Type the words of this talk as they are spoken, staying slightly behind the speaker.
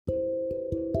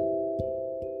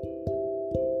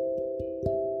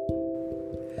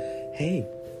Hey,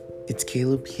 it's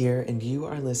Caleb here, and you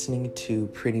are listening to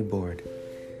Pretty Bored.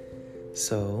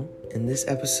 So, in this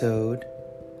episode,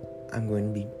 I'm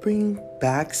going to be bringing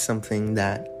back something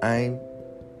that I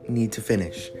need to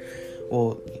finish.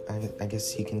 Well, I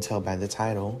guess you can tell by the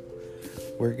title.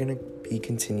 We're going to be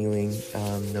continuing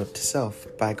Note to Self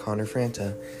by Connor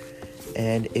Franta.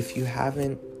 And if you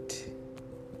haven't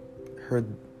heard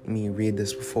me read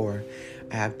this before,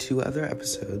 I have 2 other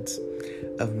episodes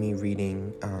of me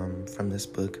reading from this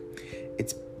book.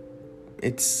 It's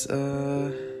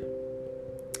the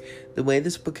way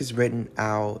this book is written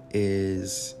out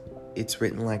is it's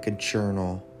written like a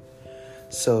journal.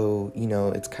 So,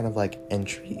 it's kind of like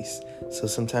entries. So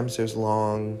sometimes there's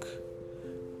longer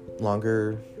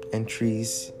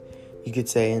entries, you could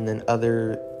say, and then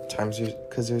other times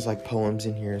there's like poems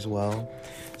in here as well.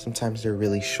 Sometimes they're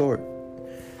really short,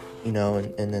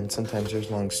 and then sometimes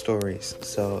there's long stories.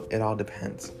 So it all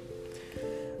depends.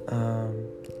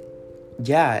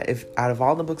 If out of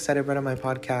all the books that I've read on my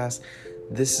podcast,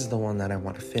 this is the one that I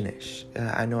want to finish.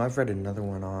 I know I've read another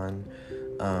one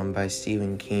by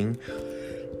Stephen King.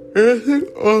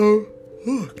 And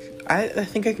I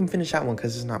think I can finish that one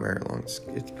because it's not very long. It's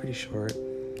pretty short.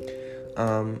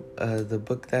 The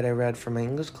book that I read for my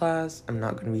English class, I'm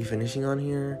not going to be finishing on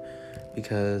here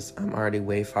because I'm already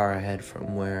way far ahead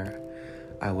from where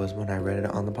I was when I read it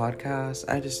on the podcast.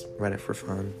 I just read it for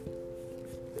fun.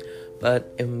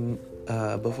 But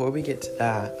before we get to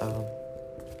that,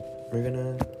 we're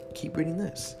gonna keep reading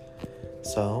this.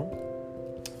 So,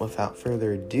 without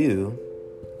further ado,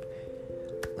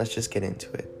 let's just get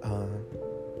into it.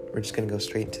 We're just gonna go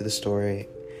straight to the story,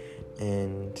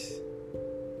 and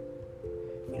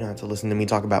you don't have to listen to me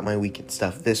talk about my week and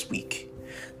stuff this week.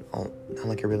 Not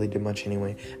like I really did much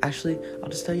anyway. Actually, I'll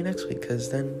just tell you next week,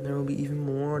 because then there will be even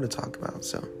more to talk about,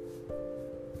 so.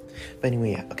 But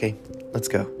anyway, yeah, okay, let's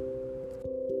go.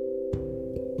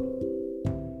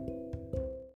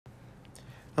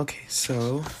 Okay,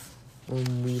 so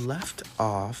when we left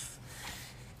off,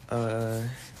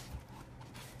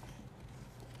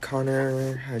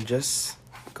 Connor had just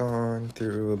gone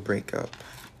through a breakup.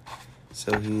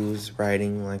 So he was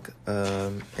writing like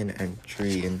an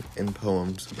entry in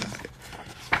poems about it.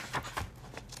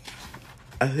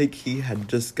 I think he had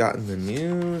just gotten the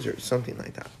news or something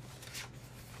like that.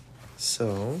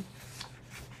 So,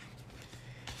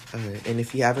 and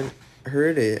if you haven't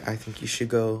heard it, I think you should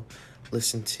go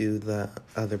listen to the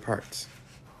other parts.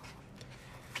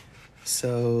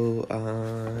 So,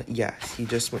 he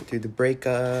just went through the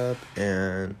breakup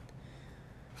and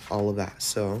all of that.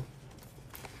 So,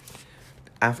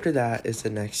 after that is the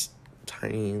next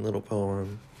tiny little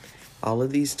poem. All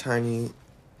of these tiny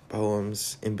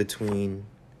poems in between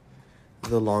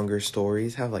the longer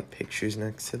stories have like pictures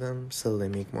next to them, so they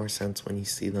make more sense when you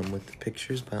see them with the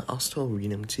pictures, but I'll still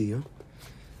read them to you.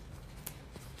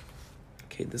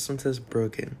 Okay, this one says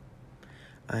broken.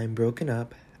 I'm broken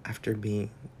up after being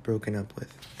broken up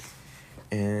with.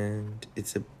 And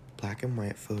it's a black and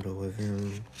white photo of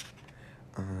him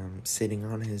sitting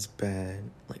on his bed,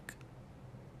 like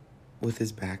with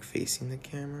his back facing the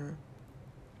camera.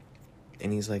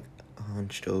 And he's like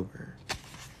hunched over.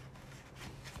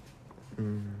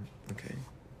 Okay.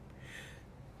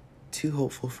 Too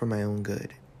hopeful for my own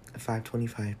good.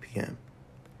 5:25 p.m.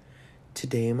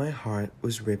 Today my heart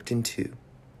was ripped in two.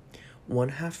 One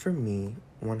half for me,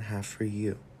 one half for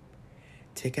you.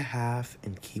 Take a half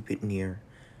and keep it near.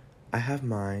 I have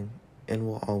mine and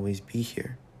will always be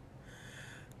here.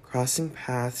 Crossing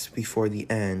paths before the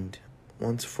end.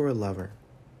 Once a lover,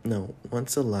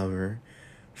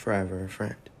 forever a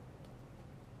friend.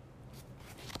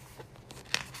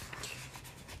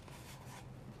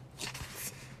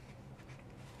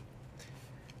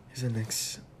 Here's the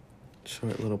next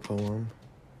short little poem.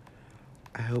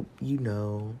 I hope you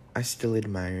know I still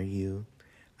admire you.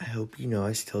 I hope you know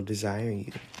I still desire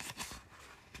you.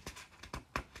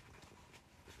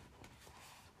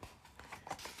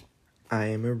 I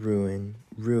am a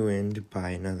ruined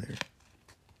by another.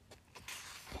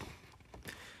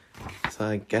 So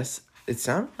I guess it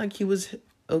sounded like he was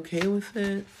okay with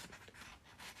it,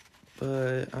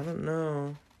 but I don't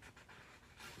know.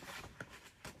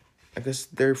 I guess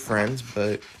they're friends,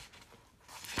 but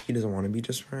he doesn't want to be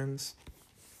just friends.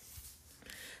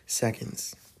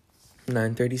 Seconds.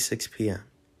 9:36 p.m.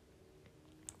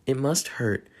 It must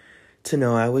hurt to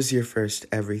know I was your first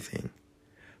everything.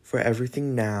 For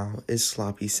everything now is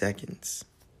sloppy seconds.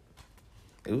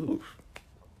 Ooh.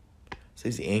 So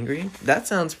is he angry? That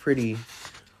sounds pretty,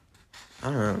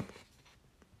 I don't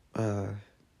know.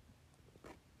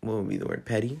 What would be the word?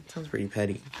 Petty? Sounds pretty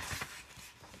petty.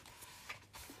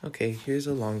 Okay, here's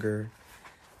a longer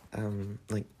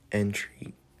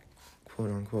entry,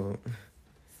 quote unquote.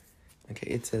 Okay,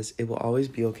 it says, "It will always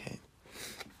be okay.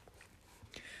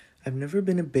 I've never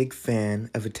been a big fan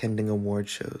of attending award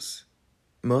shows.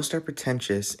 Most are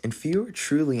pretentious and few are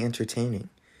truly entertaining.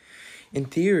 In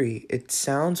theory, it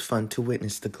sounds fun to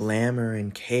witness the glamour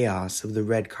and chaos of the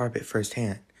red carpet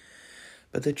firsthand.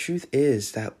 But the truth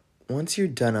is that once you're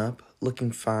done up,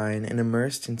 looking fine, and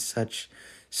immersed in such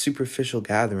superficial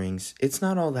gatherings, it's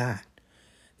not all that.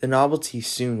 The novelty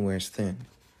soon wears thin.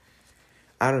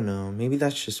 I don't know, maybe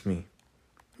that's just me.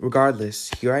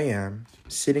 Regardless, here I am,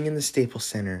 sitting in the Staples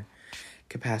Center,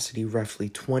 capacity roughly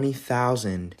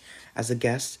 20,000, as a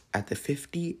guest at the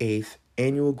 58th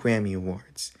Annual Grammy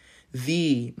Awards,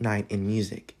 the night in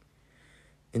music,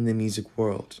 in the music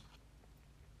world.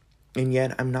 And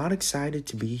yet, I'm not excited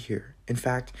to be here. In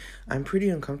fact, I'm pretty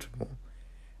uncomfortable.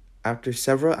 After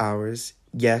several hours,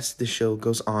 yes, the show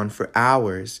goes on for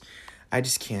hours, I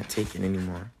just can't take it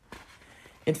anymore.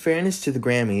 In fairness to the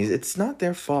Grammys, it's not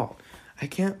their fault. I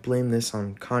can't blame this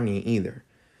on Kanye either.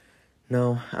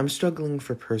 No, I'm struggling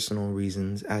for personal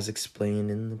reasons, as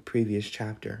explained in the previous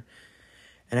chapter,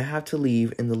 and I have to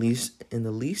leave in the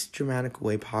least dramatic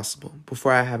way possible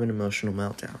before I have an emotional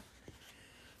meltdown.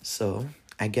 So,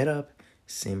 I get up,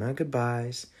 say my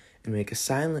goodbyes, and make a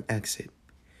silent exit,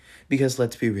 because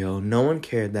let's be real, no one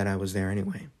cared that I was there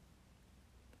anyway.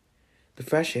 The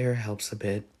fresh air helps a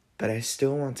bit, but I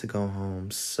still want to go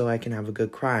home so I can have a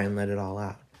good cry and let it all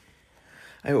out.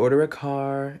 I order a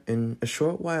car, and a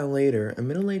short while later, a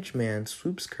middle-aged man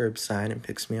swoops curbside and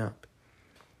picks me up.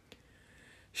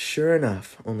 Sure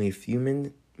enough, only a few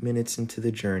minutes into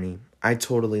the journey, I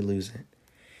totally lose it.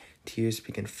 Tears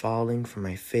begin falling from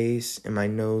my face, and my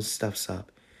nose stuffs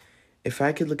up. If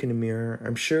I could look in a mirror,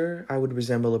 I'm sure I would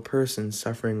resemble a person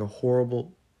suffering a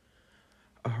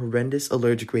horrendous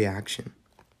allergic reaction.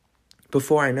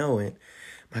 Before I know it,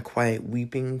 my quiet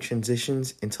weeping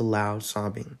transitions into loud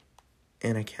sobbing,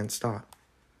 and I can't stop.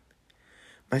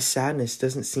 My sadness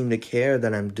doesn't seem to care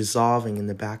that I'm dissolving in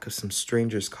the back of some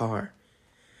stranger's car.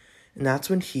 And that's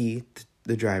when he,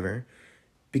 the driver,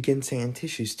 begins to hand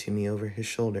tissues to me over his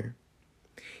shoulder.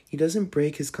 He doesn't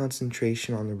break his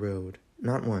concentration on the road,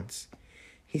 not once.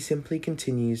 He simply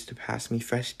continues to pass me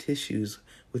fresh tissues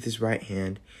with his right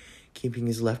hand, keeping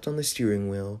his left on the steering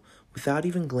wheel, without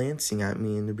even glancing at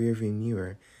me in the rearview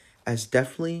mirror, as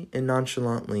deftly and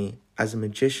nonchalantly as a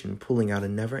magician pulling out a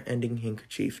never-ending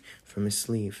handkerchief from his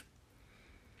sleeve.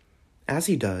 As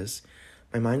he does,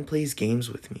 my mind plays games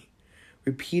with me,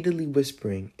 repeatedly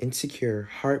whispering insecure,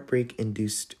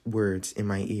 heartbreak-induced words in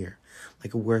my ear,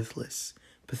 like worthless,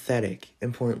 pathetic,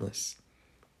 and pointless.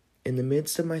 In the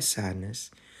midst of my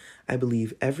sadness, I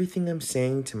believe everything I'm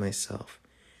saying to myself,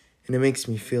 and it makes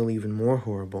me feel even more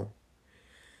horrible.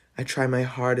 I try my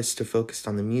hardest to focus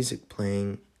on the music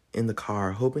playing in the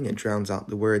car, hoping it drowns out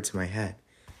the words in my head.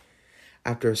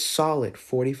 After a solid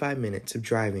 45 minutes of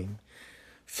driving,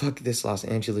 fuck this Los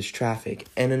Angeles traffic,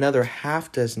 and another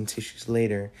half dozen tissues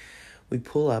later, we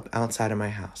pull up outside of my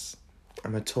house.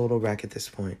 I'm a total wreck at this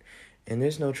point, and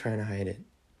there's no trying to hide it.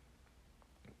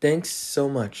 Thanks so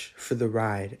much for the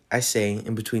ride, I say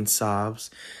in between sobs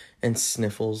and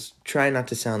sniffles, trying not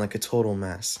to sound like a total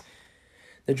mess.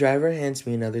 The driver hands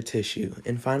me another tissue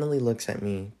and finally looks at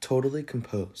me, totally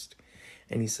composed,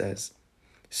 and he says,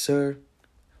 "Sir,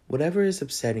 whatever is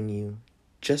upsetting you,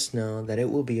 just know that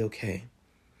it will be okay.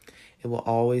 It will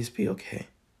always be okay."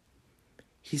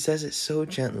 He says it so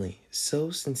gently,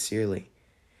 so sincerely.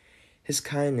 His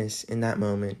kindness in that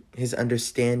moment, his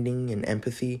understanding and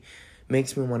empathy,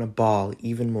 makes me want to bawl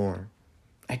even more.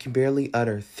 I can barely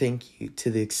utter thank you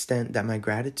to the extent that my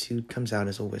gratitude comes out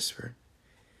as a whisper.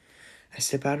 I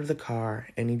step out of the car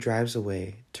and he drives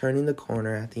away, turning the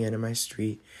corner at the end of my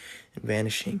street and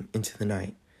vanishing into the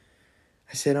night.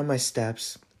 I sit on my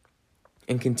steps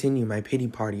and continue my pity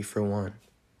party for one.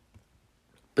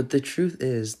 But the truth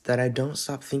is that I don't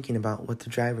stop thinking about what the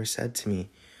driver said to me.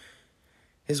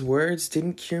 His words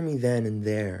didn't cure me then and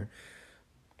there,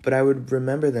 but I would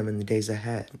remember them in the days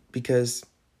ahead, because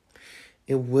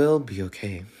it will be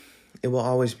okay. It will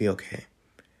always be okay.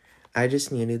 I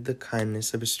just needed the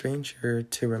kindness of a stranger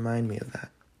to remind me of that.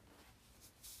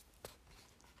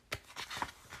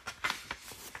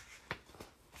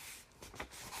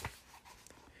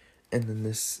 And then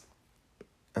this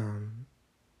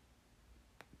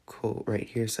quote right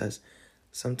here says,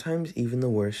 "Sometimes even the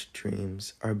worst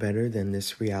dreams are better than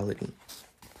this reality."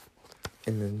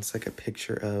 And then it's like a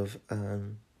picture of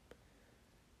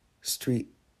street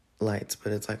lights,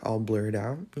 but it's like all blurred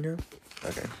out, you know?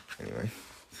 Okay, anyway.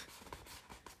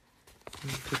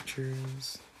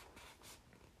 Pictures.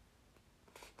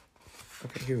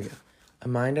 Okay, here we go. A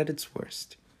mind at its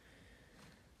worst.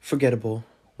 Forgettable,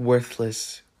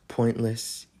 worthless,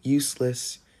 pointless,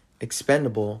 useless,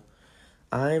 expendable.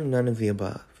 I'm none of the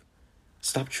above.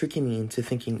 Stop tricking me into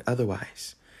thinking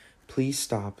otherwise. Please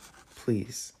stop,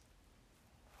 please.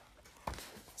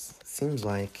 Seems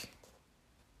like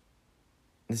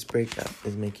this breakup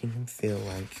is making him feel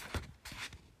like...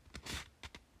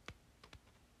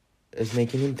 is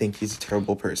making him think he's a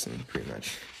terrible person, pretty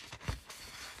much.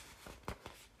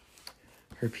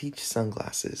 Her peach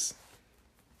sunglasses.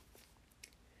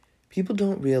 People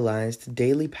don't realize the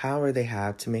daily power they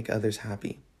have to make others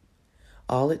happy.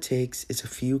 All it takes is a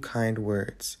few kind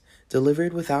words,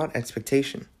 delivered without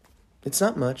expectation. It's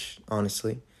not much,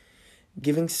 honestly.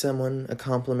 Giving someone a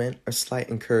compliment or slight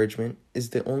encouragement is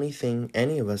the only thing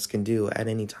any of us can do at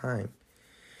any time.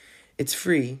 It's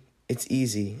free, it's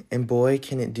easy, and boy,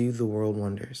 can it do the world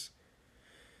wonders.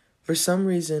 For some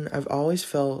reason, I've always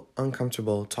felt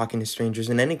uncomfortable talking to strangers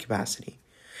in any capacity.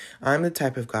 I'm the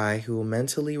type of guy who will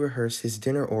mentally rehearse his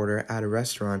dinner order at a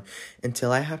restaurant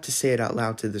until I have to say it out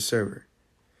loud to the server.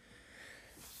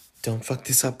 Don't fuck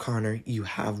this up, Connor. You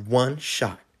have one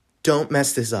shot. Don't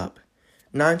mess this up.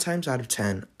 9 times out of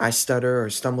 10, I stutter or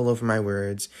stumble over my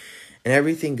words, and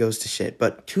everything goes to shit.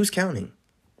 But who's counting?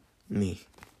 Me.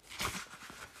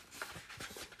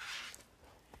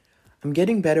 I'm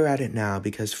getting better at it now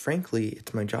because, frankly,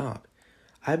 it's my job.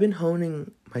 I've been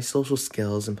honing my social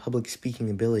skills and public speaking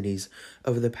abilities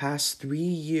over the past 3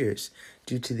 years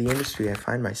due to the industry I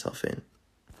find myself in.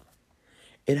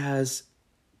 It has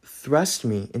thrust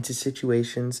me into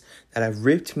situations that have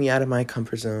ripped me out of my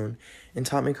comfort zone and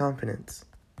taught me confidence.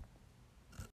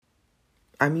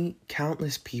 I meet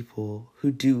countless people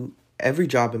who do every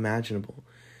job imaginable.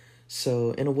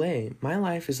 So, in a way, my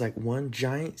life is like one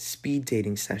giant speed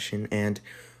dating session, and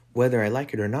whether I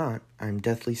like it or not, I'm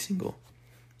deathly single.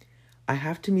 I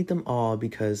have to meet them all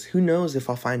because who knows if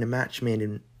I'll find a match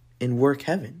made in work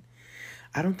heaven.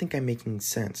 I don't think I'm making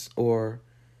sense or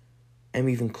am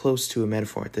even close to a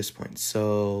metaphor at this point,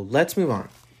 so let's move on.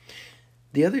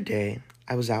 The other day,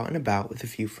 I was out and about with a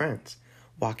few friends,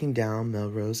 walking down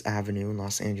Melrose Avenue in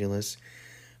Los Angeles,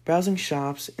 browsing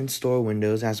shops and store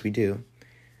windows as we do.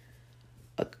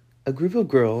 A group of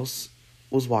girls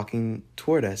was walking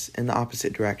toward us in the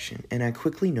opposite direction, and I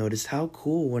quickly noticed how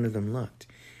cool one of them looked.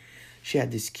 She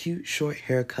had this cute short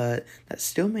haircut that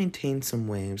still maintained some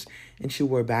waves, and she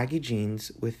wore baggy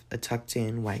jeans with a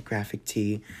tucked-in white graphic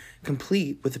tee,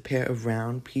 complete with a pair of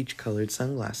round peach-colored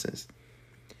sunglasses.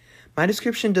 My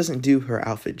description doesn't do her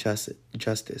outfit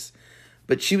justice,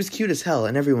 but she was cute as hell,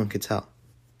 and everyone could tell.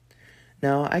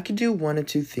 Now, I could do one of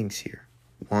two things here.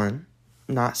 1,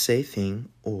 not say thing,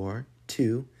 or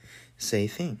 2, say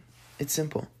thing. It's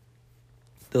simple.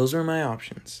 Those are my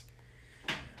options.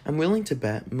 I'm willing to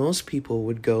bet most people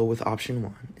would go with option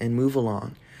 1 and move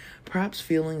along, perhaps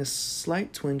feeling a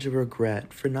slight twinge of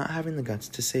regret for not having the guts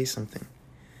to say something.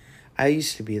 I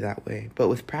used to be that way, but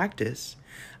with practice,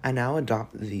 I now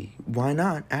adopt the why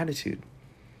not attitude.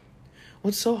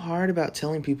 What's so hard about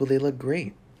telling people they look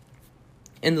great?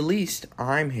 In the least,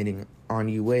 I'm hitting on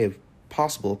you way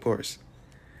possible, of course.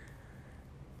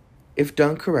 If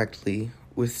done correctly,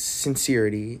 with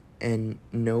sincerity and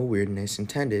no weirdness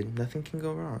intended, nothing can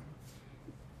go wrong.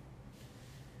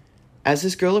 As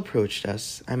this girl approached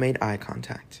us, I made eye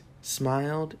contact,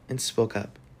 smiled, and spoke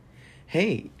up.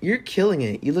 Hey, you're killing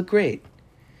it. You look great.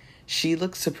 She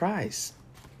looked surprised.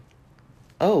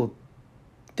 Oh,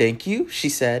 thank you, she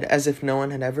said, as if no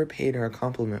one had ever paid her a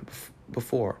compliment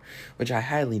before, which I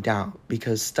highly doubt,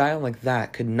 because style like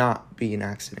that could not be an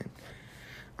accident.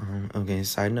 Okay,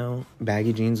 side note,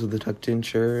 baggy jeans with a tucked-in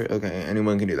shirt. Okay,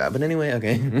 anyone can do that. But anyway,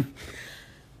 okay.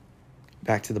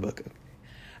 Back to the book.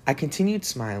 I continued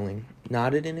smiling,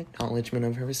 nodded in acknowledgement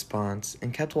of her response,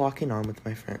 and kept walking on with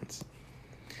my friends.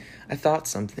 I thought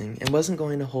something and wasn't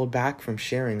going to hold back from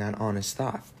sharing that honest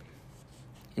thought.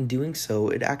 In doing so,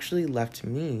 it actually left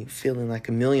me feeling like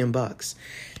 $1,000,000,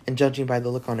 and judging by the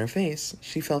look on her face,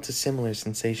 she felt a similar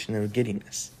sensation of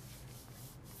giddiness.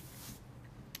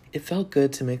 It felt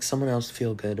good to make someone else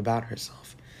feel good about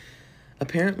herself.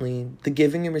 Apparently, the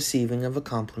giving and receiving of a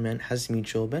compliment has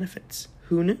mutual benefits.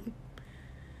 Who knew?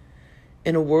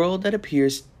 In a world that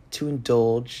appears to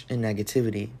indulge in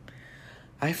negativity,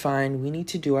 I find we need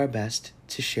to do our best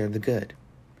to share the good.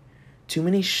 Too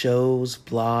many shows,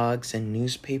 blogs, and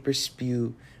newspapers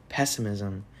spew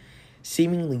pessimism,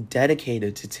 seemingly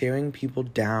dedicated to tearing people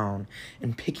down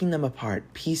and picking them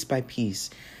apart piece by piece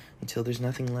until there's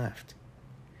nothing left.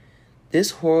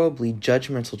 This horribly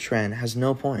judgmental trend has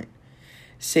no point,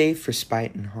 save for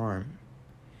spite and harm.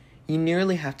 You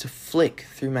nearly have to flick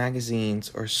through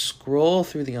magazines or scroll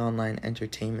through the online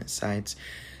entertainment sites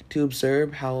to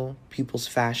observe how people's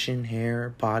fashion, hair,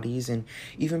 bodies, and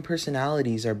even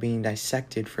personalities are being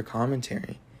dissected for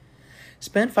commentary.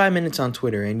 Spend 5 minutes on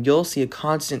Twitter and you'll see a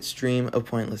constant stream of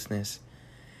pointlessness.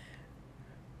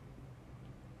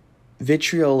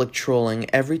 Vitriolic trolling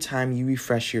every time you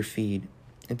refresh your feed.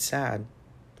 It's sad.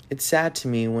 It's sad to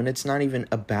me when it's not even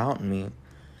about me.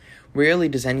 Rarely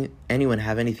does anyone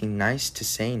have anything nice to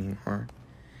say anymore.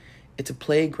 It's a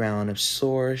playground of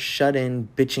sore, shut-in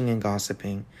bitching and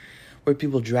gossiping, where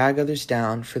people drag others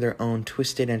down for their own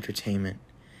twisted entertainment.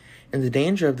 And the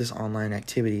danger of this online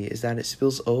activity is that it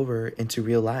spills over into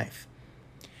real life.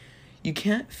 You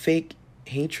can't fake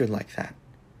hatred like that.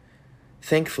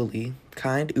 Thankfully,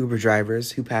 kind Uber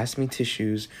drivers who pass me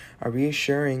tissues are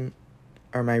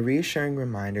my reassuring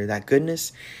reminder that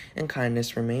goodness and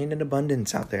kindness remain in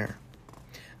abundance out there.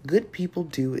 Good people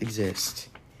do exist,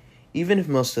 even if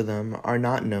most of them are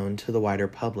not known to the wider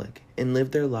public and live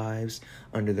their lives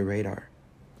under the radar.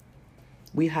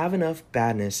 We have enough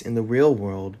badness in the real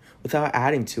world without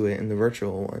adding to it in the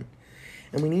virtual one,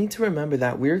 and we need to remember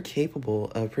that we're capable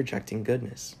of projecting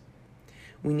goodness.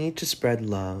 We need to spread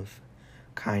love,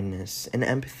 kindness, and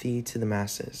empathy to the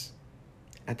masses.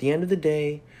 At the end of the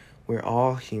day, we're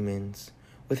all humans,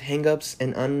 with hang-ups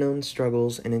and unknown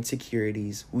struggles and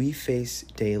insecurities we face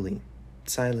daily,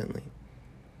 silently.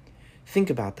 Think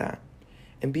about that,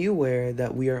 and be aware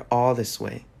that we are all this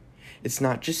way. It's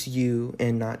not just you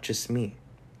and not just me.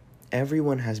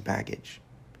 Everyone has baggage.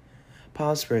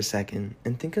 Pause for a second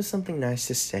and think of something nice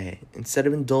to say instead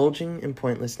of indulging in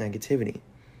pointless negativity.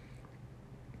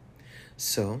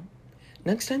 So,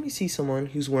 next time you see someone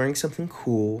who's wearing something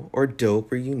cool or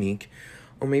dope or unique,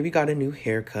 or maybe got a new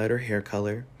haircut or hair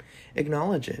color,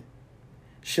 acknowledge it.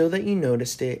 Show that you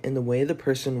noticed it in the way the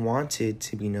person wanted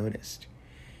to be noticed.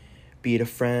 Be it a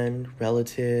friend,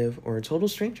 relative, or a total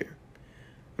stranger.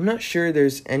 I'm not sure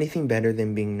there's anything better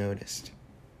than being noticed.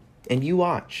 And you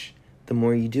watch. The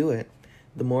more you do it,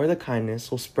 the more the kindness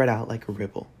will spread out like a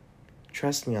ripple.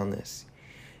 Trust me on this.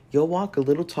 You'll walk a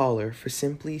little taller for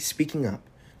simply speaking up.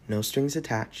 No strings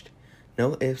attached.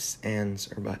 No ifs,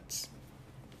 ands, or buts.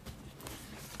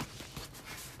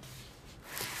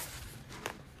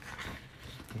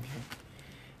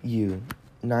 You,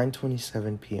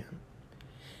 9:27 p.m.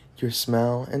 Your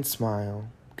smell and smile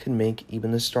could make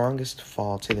even the strongest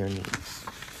fall to their knees.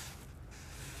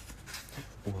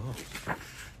 Whoa.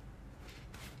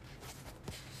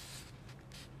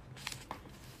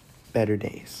 Better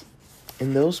days.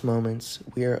 In those moments,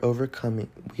 we are overcome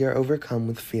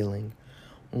with feeling,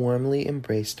 warmly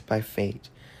embraced by fate,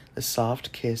 the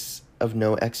soft kiss of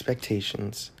no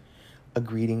expectations, a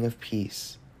greeting of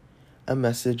peace, a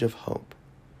message of hope.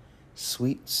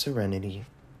 Sweet serenity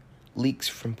leaks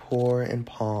from pore and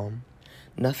palm.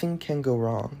 Nothing can go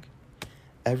wrong.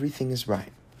 Everything is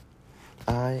right.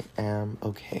 I am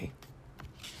okay.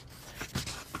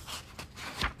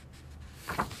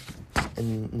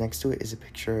 And next to it is a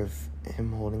picture of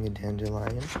him holding a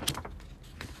dandelion.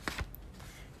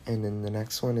 And then the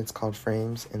next one, it's called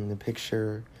Frames, and the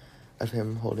picture of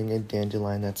him holding a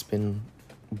dandelion that's been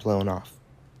blown off.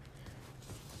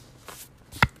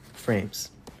 Frames.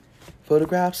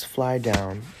 Photographs fly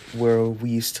down where we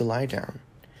used to lie down,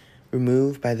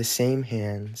 removed by the same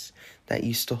hands that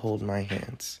used to hold my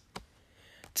hands.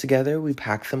 Together we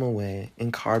pack them away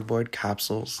in cardboard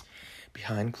capsules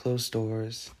behind closed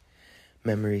doors.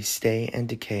 Memories stay and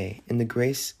decay in the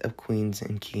grace of queens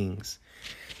and kings,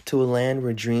 to a land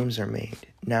where dreams are made,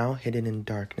 now hidden in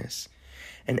darkness.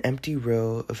 An empty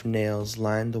row of nails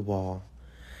line the wall.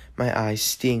 My eyes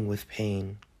sting with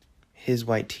pain, his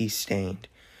white teeth stained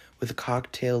with a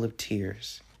cocktail of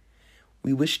tears.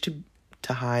 We wish to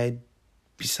hide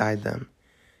beside them,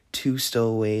 two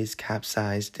stowaways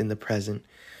capsized in the present,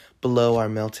 below our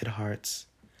melted hearts.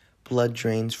 Blood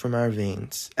drains from our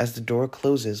veins as the door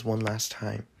closes one last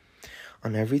time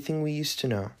on everything we used to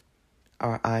know.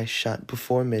 Our eyes shut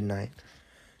before midnight,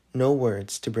 no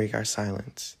words to break our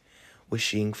silence,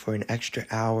 wishing for an extra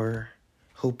hour,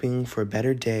 hoping for a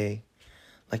better day,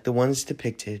 like the ones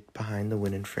depicted behind the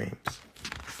wooden frames.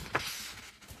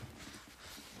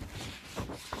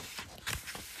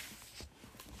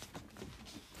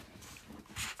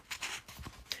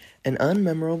 An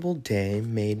unmemorable day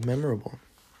made memorable.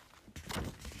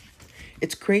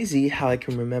 It's crazy how I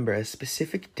can remember a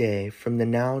specific day from the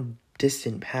now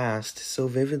distant past so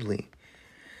vividly.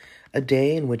 A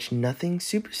day in which nothing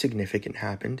super significant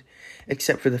happened,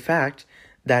 except for the fact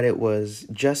that it was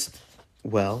just,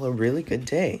 well, a really good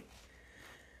day.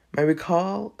 My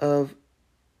recall of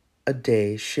a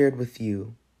day shared with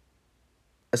you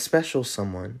a special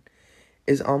someone,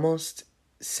 is almost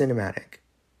cinematic.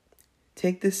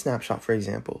 Take this snapshot, for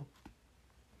example.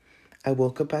 I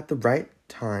woke up at the right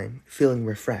time, feeling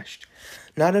refreshed,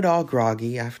 not at all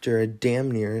groggy after a damn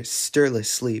near stirless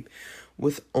sleep,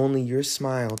 with only your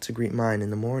smile to greet mine in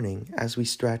the morning as we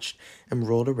stretched and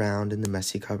rolled around in the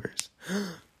messy covers.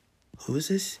 Who is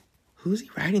this? Who's he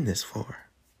writing this for?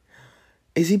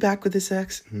 Is he back with his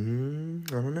ex? I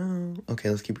don't know. Okay,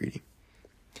 let's keep reading.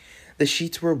 The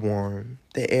sheets were warm.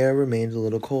 The air remained a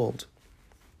little cold.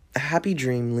 A happy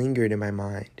dream lingered in my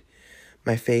mind,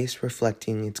 my face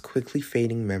reflecting its quickly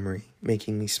fading memory,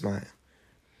 making me smile.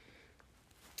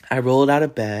 I rolled out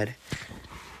of bed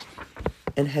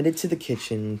and headed to the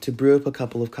kitchen to brew up a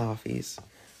couple of coffees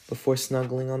before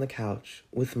snuggling on the couch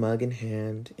with mug in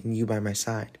hand and you by my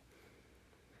side.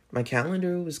 My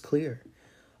calendar was clear.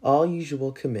 All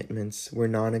usual commitments were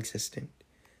non-existent.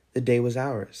 The day was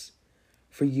ours,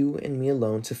 for you and me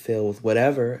alone to fill with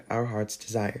whatever our hearts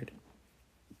desired.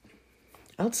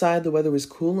 Outside, the weather was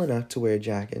cool enough to wear a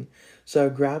jacket, so I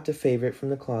grabbed a favorite from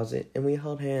the closet and we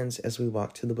held hands as we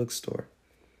walked to the bookstore.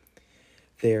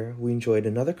 There, we enjoyed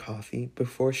another coffee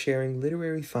before sharing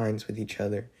literary finds with each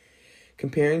other,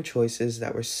 comparing choices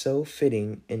that were so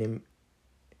fitting and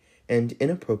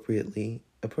inappropriately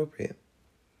appropriate.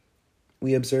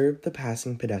 We observed the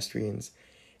passing pedestrians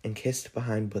and kissed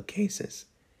behind bookcases.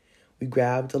 We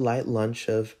grabbed a light lunch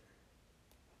of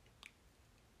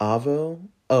avo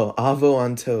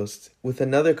on toast with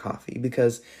another coffee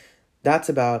because that's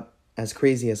about as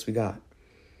crazy as we got.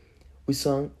 We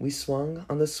swung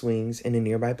on the swings in a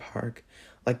nearby park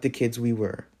like the kids we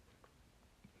were.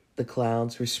 The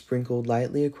clouds were sprinkled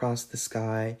lightly across the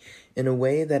sky in a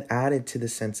way that added to the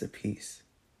sense of peace.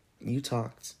 You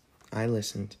talked. I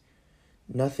listened.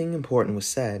 Nothing important was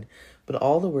said, but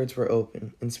all the words were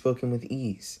open and spoken with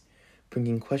ease,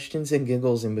 bringing questions and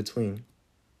giggles in between.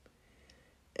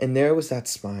 And there was that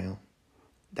smile,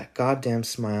 that goddamn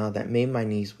smile that made my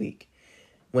knees weak.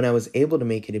 When I was able to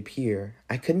make it appear,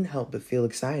 I couldn't help but feel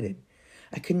excited.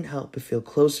 I couldn't help but feel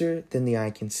closer than the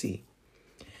eye can see.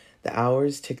 The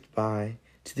hours ticked by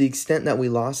to the extent that we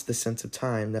lost the sense of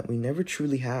time that we never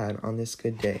truly had on this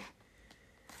good day.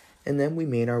 And then we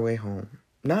made our way home.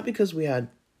 Not because we had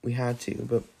to,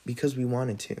 but because we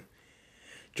wanted to.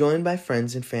 Joined by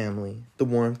friends and family, the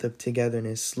warmth of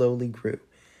togetherness slowly grew.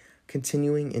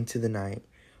 Continuing into the night,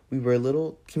 we were a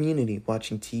little community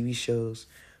watching TV shows,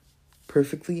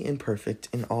 perfectly imperfect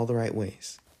in all the right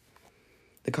ways.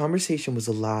 The conversation was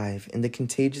alive, and the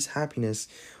contagious happiness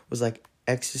was like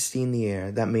ecstasy in the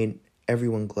air that made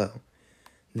everyone glow.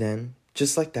 Then,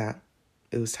 just like that,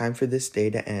 it was time for this day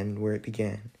to end where it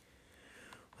began.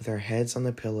 With our heads on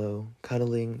the pillow,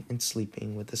 cuddling and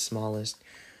sleeping with the smallest,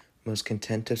 most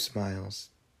content of smiles.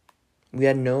 We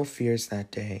had no fears that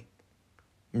day,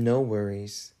 no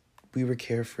worries. We were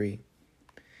carefree.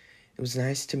 It was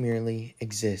nice to merely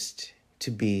exist,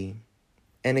 to be,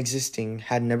 and existing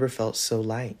had never felt so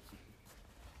light.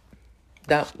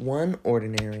 That one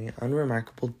ordinary,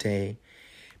 unremarkable day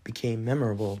became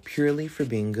memorable purely for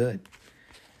being good.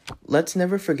 Let's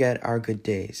never forget our good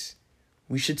days.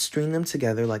 We should string them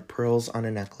together like pearls on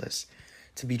a necklace,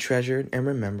 to be treasured and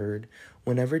remembered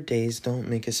whenever days don't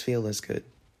make us feel as good.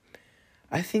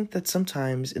 I think that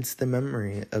sometimes it's the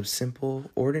memory of simple,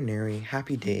 ordinary,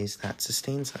 happy days that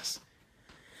sustains us.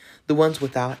 The ones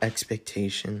without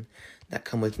expectation, that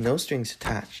come with no strings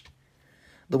attached.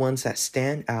 The ones that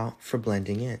stand out for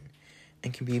blending in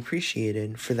and can be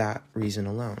appreciated for that reason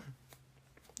alone.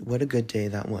 What a good day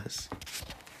that was.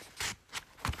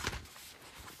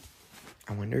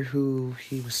 I wonder who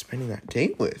he was spending that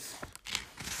date with.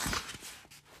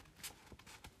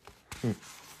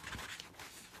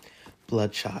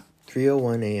 Bloodshot,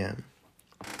 3:01 a.m.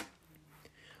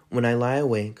 When I lie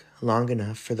awake long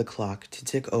enough for the clock to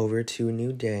tick over to a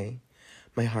new day,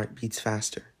 my heart beats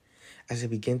faster as I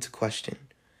begin to question,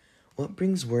 what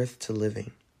brings worth to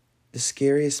living? The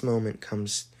scariest moment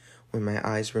comes when my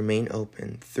eyes remain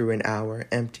open through an hour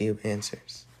empty of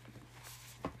answers.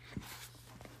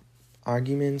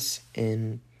 Arguments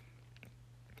in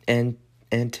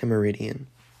Antimeridian,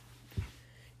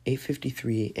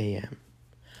 8:53 a.m.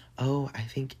 Oh, I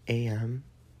think AM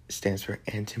stands for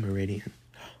Antimeridian.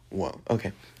 Whoa,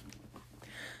 okay.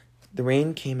 The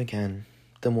rain came again.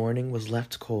 The morning was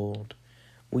left cold.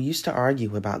 We used to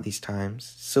argue about these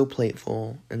times, so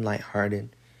playful and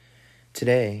lighthearted.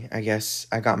 Today, I guess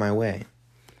I got my way,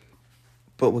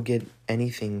 but would get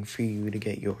anything for you to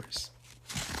get yours.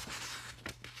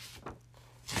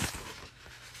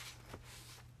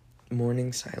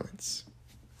 Morning silence.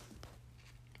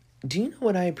 Do you know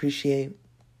what I appreciate?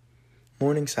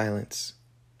 Morning silence.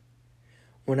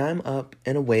 When I'm up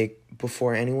and awake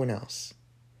before anyone else.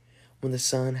 When the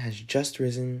sun has just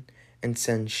risen and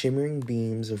sends shimmering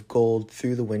beams of gold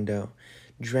through the window,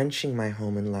 drenching my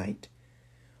home in light.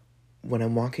 When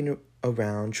I'm walking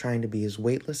around trying to be as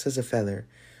weightless as a feather,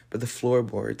 but the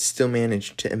floorboards still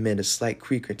manage to emit a slight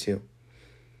creak or two.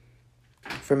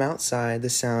 From outside, the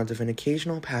sound of an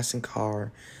occasional passing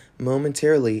car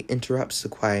momentarily interrupts the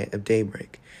quiet of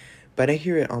daybreak, but I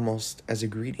hear it almost as a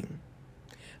greeting.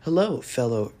 Hello,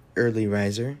 fellow early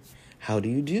riser. How do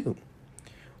you do?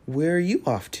 Where are you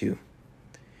off to?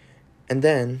 And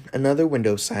then another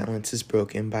window silence is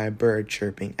broken by a bird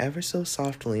chirping ever so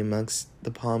softly amongst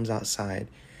the palms outside.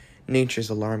 Nature's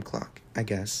alarm clock, I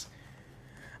guess.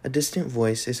 A distant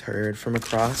voice is heard from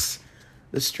across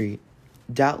the street,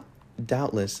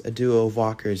 doubtless a duo of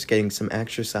walkers getting some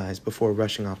exercise before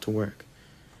rushing off to work.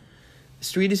 The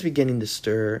street is beginning to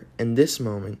stir, and this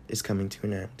moment is coming to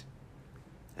an end.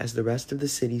 As the rest of the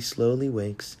city slowly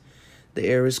wakes, the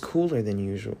air is cooler than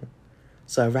usual,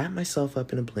 so I wrap myself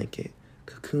up in a blanket,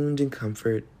 cocooned in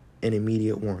comfort and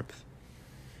immediate warmth.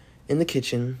 In the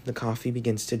kitchen, the coffee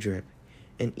begins to drip,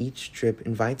 and each drip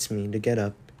invites me to get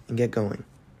up and get going.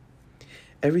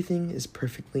 Everything is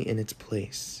perfectly in its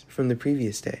place from the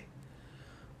previous day.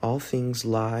 All things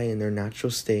lie in their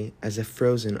natural state as if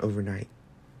frozen overnight.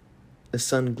 The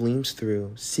sun gleams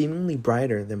through, seemingly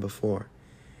brighter than before.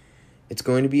 It's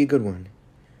going to be a good one,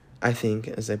 I think,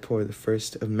 as I pour the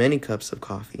first of many cups of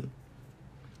coffee.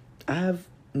 I have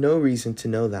no reason to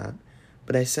know that,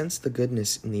 but I sense the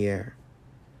goodness in the air.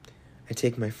 I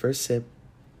take my first sip,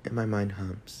 and my mind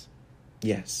hums.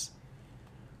 Yes,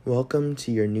 welcome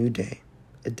to your new day,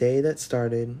 a day that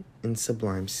started in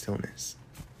sublime stillness.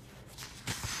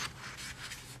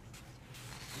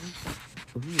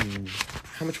 Ooh,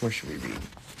 how much more should we read?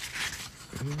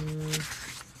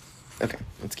 Okay,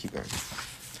 let's keep going.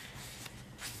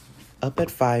 Up at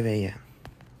 5 a.m.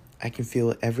 I can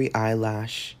feel every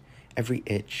eyelash, every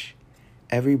itch,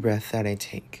 every breath that I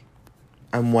take.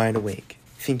 I'm wide awake,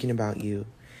 thinking about you,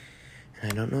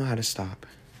 and I don't know how to stop.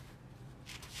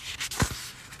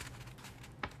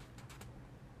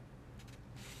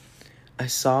 I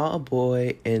saw a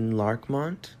boy in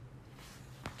Larchmont.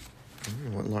 I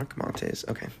don't know what Larchmont is.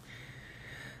 Okay.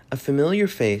 A familiar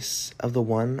face of the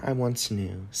one I once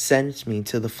knew sent me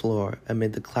to the floor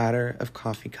amid the clatter of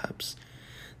coffee cups,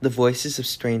 the voices of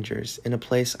strangers in a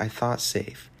place I thought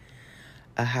safe,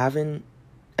 a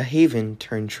haven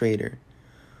turned traitor.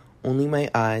 Only my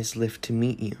eyes lift to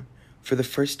meet you for the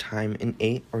first time in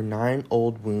 8 or 9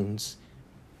 old wounds.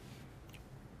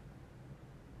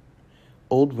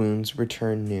 Old wounds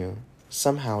return new,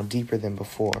 somehow deeper than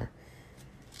before.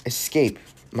 Escape,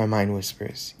 my mind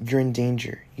whispers. You're in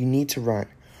danger. You need to run.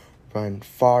 Run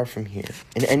far from here,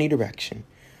 in any direction,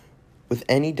 with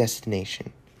any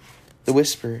destination. The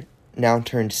whisper, now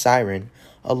turned siren,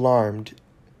 alarmed,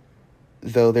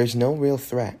 though there's no real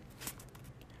threat.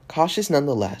 Cautious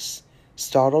nonetheless,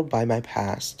 startled by my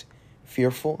past,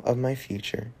 fearful of my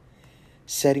future,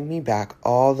 setting me back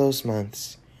all those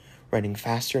months, running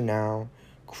faster now,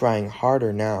 crying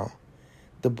harder now.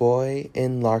 The boy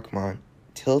in Larchmont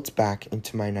tilts back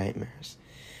into my nightmares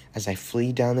as I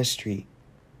flee down the street.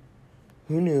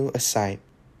 Who knew a sight,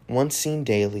 once seen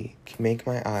daily, could make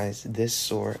my eyes this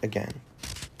sore again?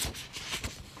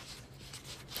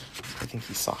 I think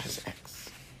he saw his ex.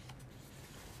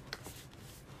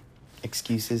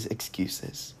 Excuses,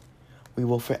 excuses. We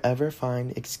will forever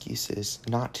find excuses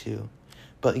not to,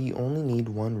 but you only need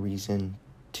one reason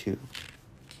to.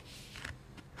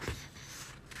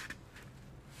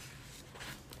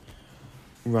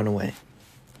 Runaway.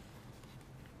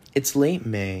 It's late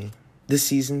May, the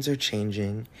seasons are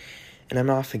changing, and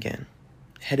I'm off again,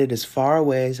 headed as far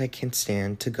away as I can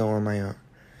stand to go on my own.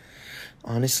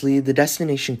 Honestly, the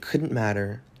destination couldn't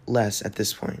matter less at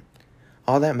this point.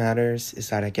 All that matters is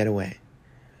that I get away.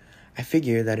 I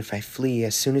figure that if I flee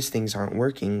as soon as things aren't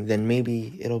working, then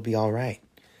maybe it'll be all right.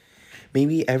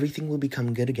 Maybe everything will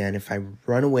become good again if I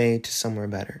run away to somewhere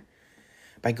better.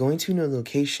 By going to a new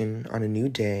location on a new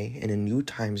day in a new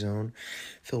time zone,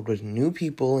 filled with new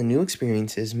people and new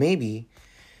experiences, maybe,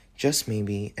 just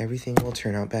maybe, everything will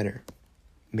turn out better.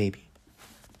 Maybe.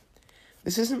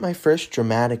 This isn't my first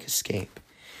dramatic escape.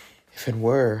 If it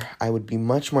were, I would be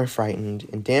much more frightened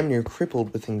and damn near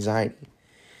crippled with anxiety.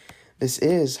 This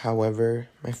is, however,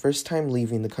 my first time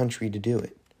leaving the country to do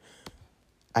it.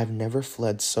 I've never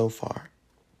fled so far.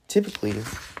 Typically,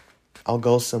 I'll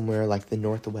go somewhere like the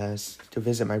Northwest to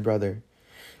visit my brother.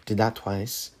 Did that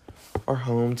twice. Or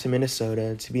home to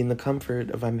Minnesota to be in the comfort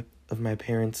of my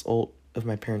parents'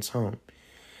 home.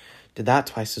 Did that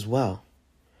twice as well.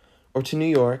 or to New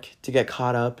York to get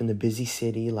caught up in the busy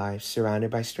city life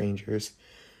surrounded by strangers.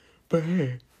 But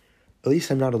hey, at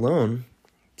least I'm not alone.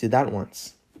 Did that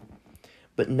once.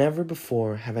 But never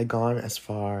before have I gone as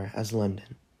far as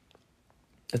London.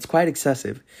 It's quite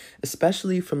excessive,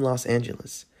 especially from Los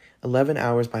Angeles. 11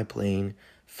 hours by plane,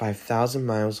 5,000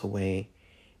 miles away,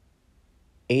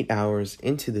 8 hours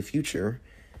into the future.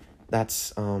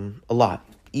 That's a lot,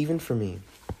 even for me.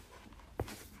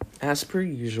 As per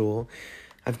usual,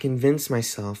 I've convinced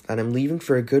myself that I'm leaving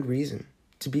for a good reason,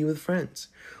 to be with friends,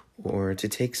 or to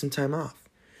take some time off,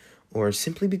 or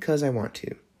simply because I want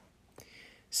to.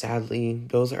 Sadly,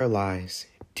 those are lies,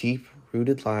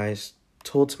 deep-rooted lies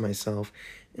told to myself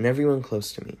and everyone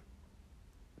close to me.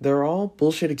 They're all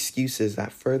bullshit excuses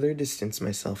that further distance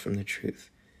myself from the truth.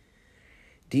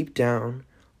 Deep down,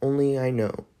 only I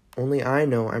know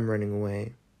I'm running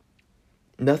away.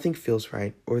 Nothing feels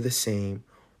right or the same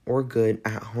or good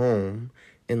at home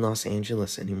in Los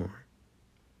Angeles anymore.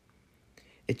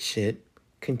 It's shit,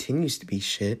 continues to be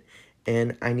shit,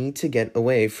 and I need to get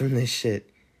away from this shit.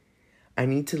 I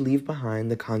need to leave behind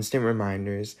the constant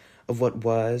reminders of what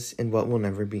was and what will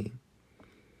never be.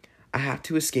 I have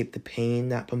to escape the pain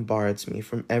that bombards me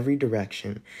from every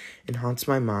direction and haunts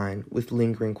my mind with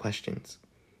lingering questions.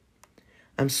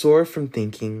 I'm sore from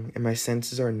thinking, and my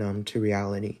senses are numb to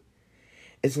reality.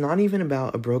 It's not even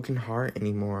about a broken heart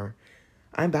anymore.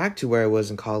 I'm back to where I was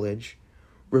in college,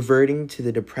 reverting to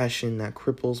the depression that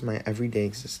cripples my everyday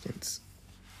existence.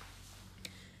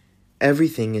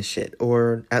 Everything is shit,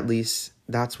 or at least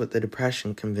that's what the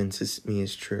depression convinces me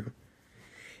is true.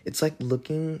 It's like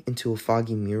looking into a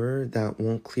foggy mirror that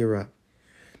won't clear up.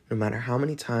 No matter how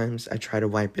many times I try to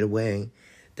wipe it away,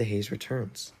 the haze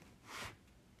returns.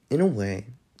 In a way,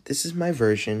 this is my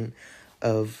version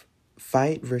of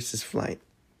fight versus flight.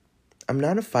 I'm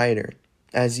not a fighter,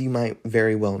 as you might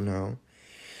very well know.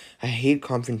 I hate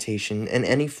confrontation in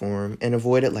any form and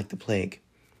avoid it like the plague.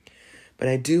 But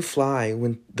I do fly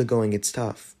when the going gets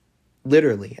tough.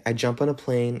 Literally, I jump on a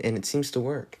plane and it seems to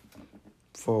work.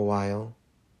 For a while.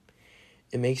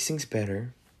 It makes things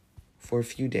better for a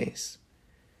few days.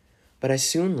 But I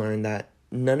soon learned that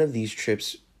none of these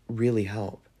trips really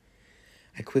help.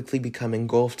 I quickly become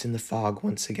engulfed in the fog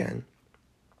once again.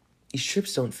 These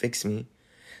trips don't fix me.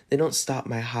 They don't stop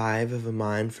my hive of a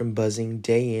mind from buzzing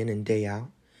day in and day out.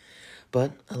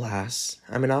 But, alas,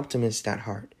 I'm an optimist at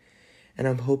heart, and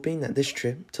I'm hoping that this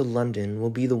trip to London will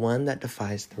be the one that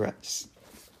defies the rest.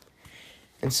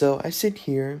 And so I sit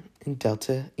here in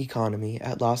Delta Economy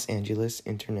at Los Angeles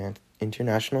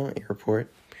International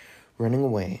Airport, running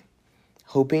away,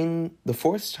 hoping the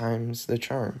fourth time's the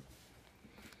charm.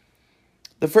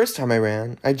 The first time I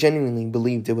ran, I genuinely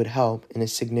believed it would help in a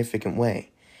significant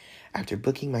way. After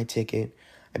booking my ticket,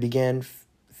 I began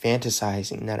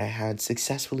fantasizing that I had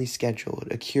successfully scheduled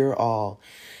a cure-all,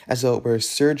 as though it were a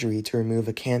surgery to remove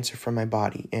a cancer from my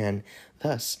body and,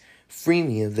 thus, free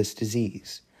me of this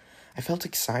disease. I felt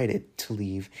excited to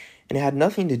leave, and it had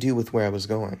nothing to do with where I was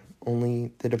going,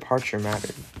 only the departure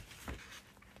mattered.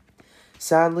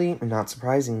 Sadly, and not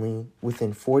surprisingly,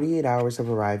 within 48 hours of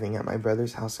arriving at my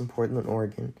brother's house in Portland,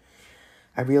 Oregon,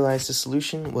 I realized the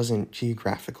solution wasn't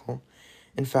geographical.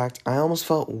 In fact, I almost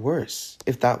felt worse,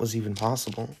 if that was even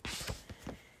possible.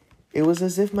 It was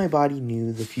as if my body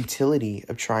knew the futility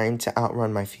of trying to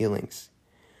outrun my feelings,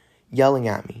 yelling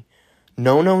at me,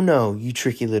 "No, no, no, you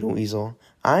tricky little weasel.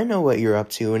 I know what you're up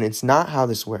to, and it's not how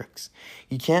this works.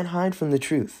 You can't hide from the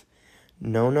truth.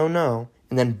 No, no, no."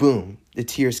 And then boom, the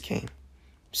tears came.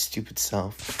 Stupid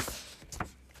self.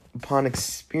 Upon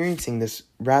experiencing this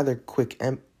rather quick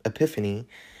epiphany,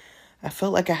 I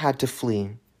felt like I had to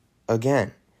flee.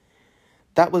 Again.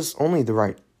 That was the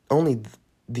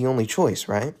only choice,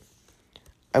 right?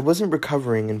 I wasn't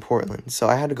recovering in Portland, so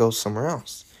I had to go somewhere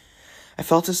else. I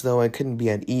felt as though I couldn't be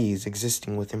at ease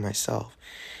existing within myself,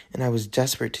 and I was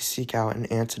desperate to seek out an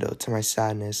antidote to my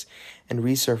sadness and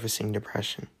resurfacing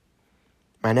depression.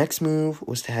 My next move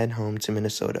was to head home to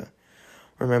Minnesota,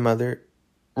 where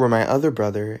my other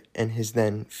brother and his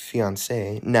then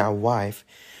fiancée, now wife,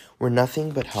 were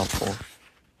nothing but helpful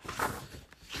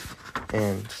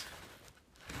and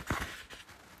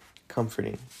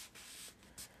comforting,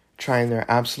 trying their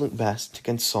absolute best to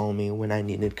console me when I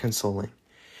needed consoling,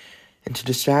 and to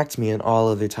distract me at all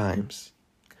other times.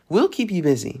 "We'll keep you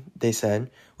busy," they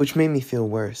said, which made me feel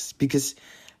worse, because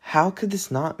how could this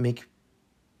not make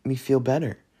me feel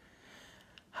better?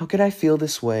 How could I feel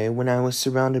this way when I was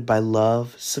surrounded by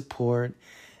love, support,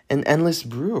 and endless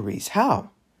breweries? How?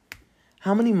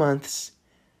 How many months?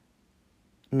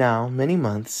 Now, many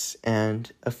months, and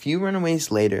a few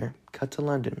runaways later, cut to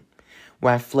London,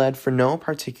 where I fled for no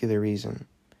particular reason.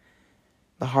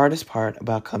 The hardest part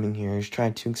about coming here is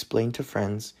trying to explain to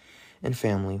friends and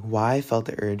family why I felt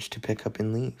the urge to pick up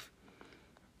and leave.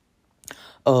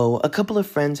 Oh, a couple of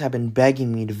friends have been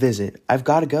begging me to visit. I've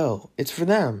got to go. It's for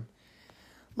them.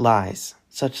 Lies.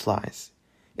 Such lies.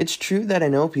 It's true that I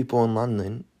know people in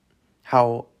London.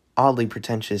 How oddly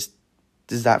pretentious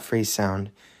does that phrase sound?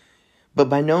 But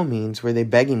by no means were they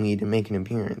begging me to make an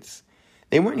appearance.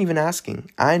 They weren't even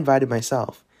asking. I invited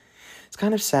myself. It's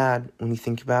kind of sad when you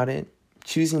think about it,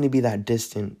 choosing to be that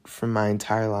distant from my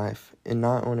entire life and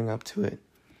not owning up to it.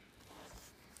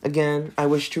 Again, I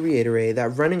wish to reiterate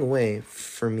that running away,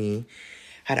 for me,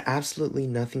 had absolutely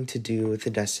nothing to do with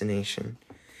the destination.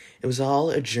 It was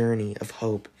all a journey of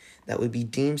hope that would be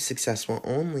deemed successful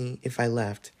only if I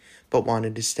left, but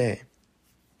wanted to stay.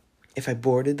 If I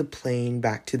boarded the plane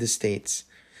back to the States,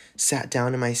 sat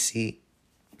down in my seat,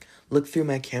 looked through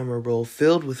my camera roll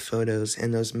filled with photos,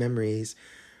 and those memories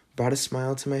brought a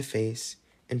smile to my face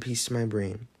and peace to my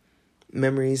brain.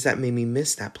 Memories that made me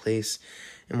miss that place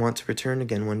and want to return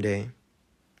again one day.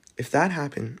 If that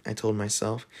happened, I told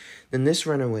myself, then this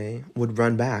runaway would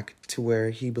run back to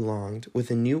where he belonged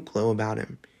with a new glow about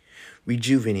him,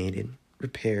 rejuvenated,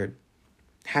 repaired,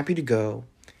 happy to go,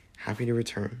 happy to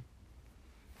return.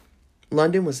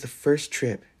 London was the first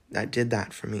trip that did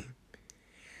that for me.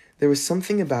 There was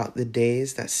something about the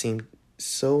days that seemed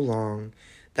so long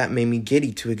that made me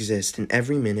giddy to exist in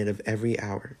every minute of every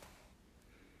hour.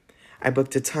 I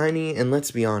booked a tiny, and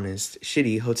let's be honest,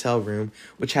 shitty hotel room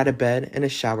which had a bed and a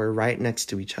shower right next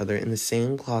to each other in the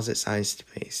same closet-sized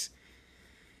space.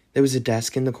 There was a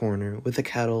desk in the corner with a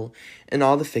kettle and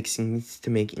all the fixings to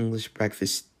make English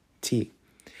breakfast tea,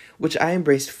 which I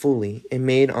embraced fully and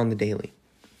made on the daily.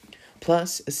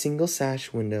 Plus a single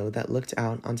sash window that looked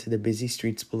out onto the busy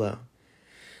streets below.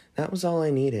 That was all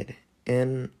I needed,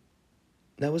 and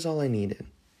that was all I needed,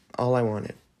 all I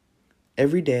wanted.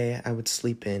 Every day I would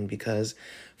sleep in because,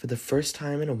 for the first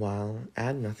time in a while, I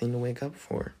had nothing to wake up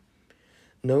for.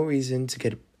 No reason to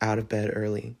get out of bed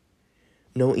early.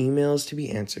 No emails to be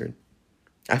answered.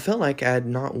 I felt like I had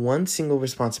not one single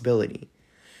responsibility.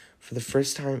 For the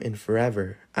first time in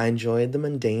forever, I enjoyed the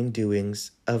mundane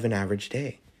doings of an average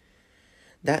day.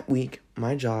 That week,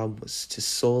 my job was to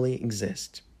solely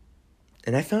exist,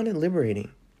 and I found it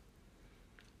liberating.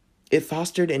 It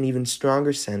fostered an even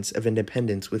stronger sense of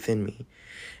independence within me,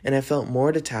 and I felt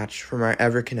more detached from our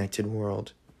ever-connected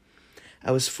world.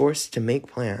 I was forced to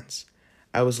make plans.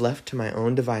 I was left to my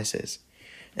own devices,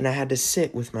 and I had to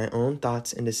sit with my own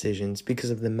thoughts and decisions because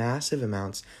of the massive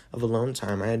amounts of alone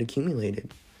time I had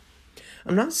accumulated.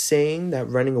 I'm not saying that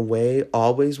running away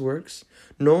always works,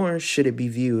 nor should it be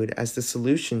viewed as the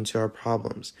solution to our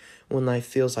problems when life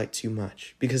feels like too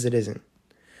much, because it isn't.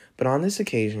 But on this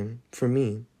occasion, for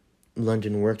me,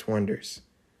 London worked wonders.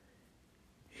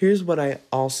 Here's what I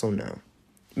also know.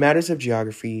 Matters of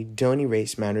geography don't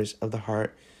erase matters of the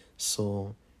heart,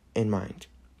 soul, and mind.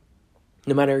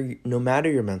 No matter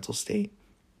your mental state,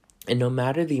 and no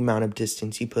matter the amount of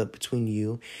distance you put between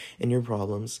you and your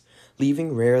problems,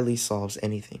 leaving rarely solves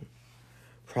anything.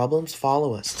 Problems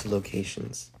follow us to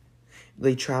locations.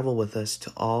 They travel with us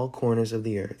to all corners of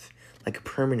the earth, like a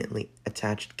permanently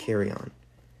attached carry-on.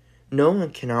 No one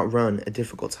can outrun a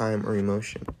difficult time or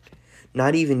emotion,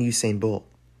 not even Usain Bolt.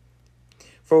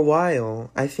 For a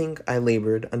while, I think I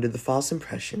labored under the false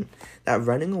impression that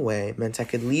running away meant I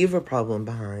could leave a problem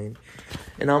behind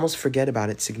and almost forget about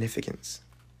its significance.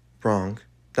 Wrong.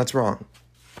 That's wrong.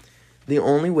 The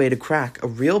only way to crack a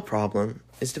real problem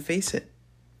is to face it.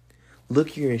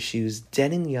 Look your issues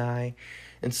dead in the eye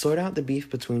and sort out the beef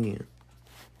between you.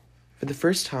 For the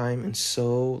first time in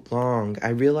so long, I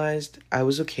realized I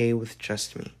was okay with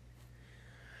just me.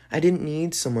 I didn't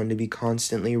need someone to be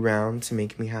constantly around to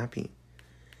make me happy.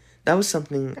 That was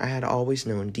something I had always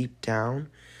known deep down,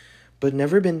 but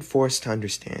never been forced to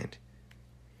understand.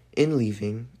 In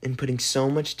leaving and putting so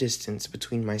much distance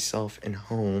between myself and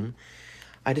home,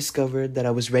 I discovered that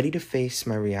I was ready to face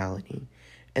my reality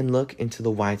and look into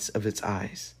the whites of its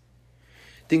eyes.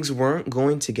 Things weren't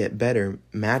going to get better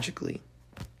magically.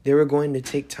 They were going to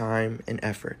take time and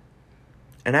effort.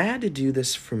 And I had to do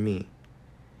this for me.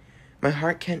 My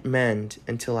heart can't mend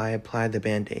until I apply the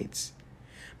band-aids.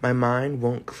 My mind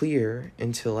won't clear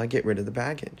until I get rid of the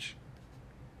baggage.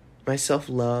 My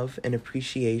self-love and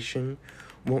appreciation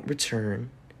won't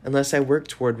return unless I work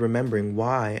toward remembering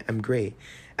why I'm great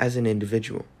as an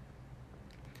individual.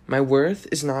 My worth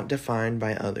is not defined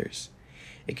by others.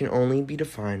 It can only be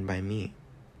defined by me.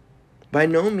 By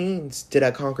no means did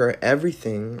I conquer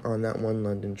everything on that one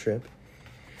London trip.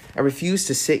 I refuse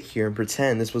to sit here and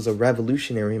pretend this was a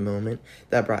revolutionary moment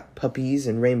that brought puppies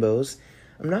and rainbows.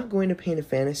 I'm not going to paint a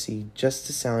fantasy just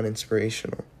to sound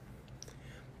inspirational,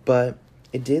 but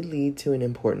it did lead to an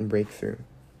important breakthrough.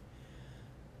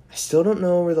 I still don't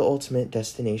know where the ultimate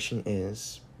destination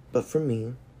is, but for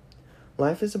me,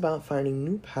 life is about finding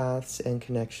new paths and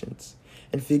connections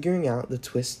and figuring out the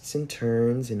twists and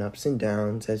turns and ups and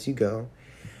downs as you go,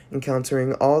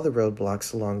 encountering all the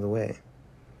roadblocks along the way.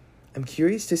 I'm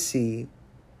curious to see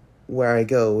where I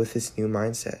go with this new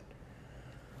mindset.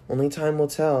 Only time will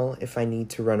tell if I need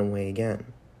to run away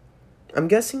again. I'm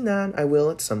guessing that I will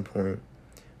at some point,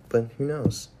 but who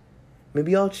knows?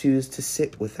 Maybe I'll choose to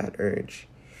sit with that urge,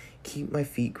 keep my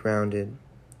feet grounded,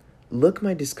 look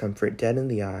my discomfort dead in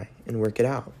the eye, and work it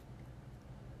out.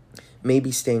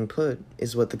 Maybe staying put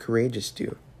is what the courageous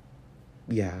do.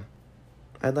 Yeah,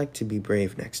 I'd like to be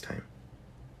brave next time.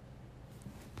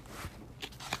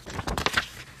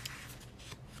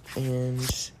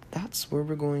 And that's where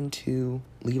we're going to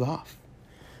leave off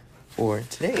for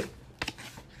today.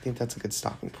 I think that's a good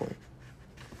stopping point.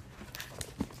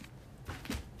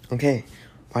 Okay,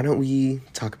 why don't we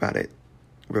talk about it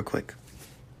real quick?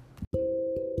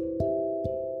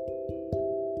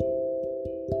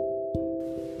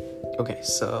 Okay,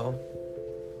 so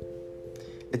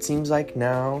it seems like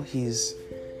now he's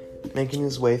making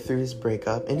his way through his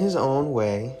breakup in his own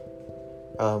way,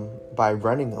 by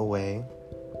running away.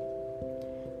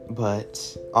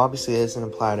 But obviously it doesn't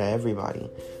apply to everybody.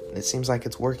 But it seems like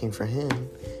it's working for him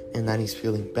and that he's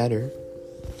feeling better.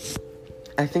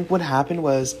 I think what happened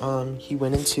was he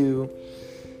went into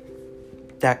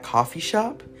that coffee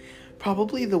shop,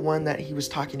 probably the one that he was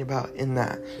talking about in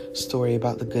that story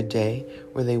about the good day,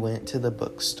 where they went to the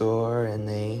bookstore and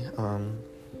they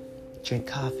drank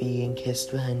coffee and kissed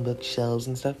behind bookshelves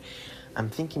and stuff. I'm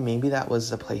thinking maybe that was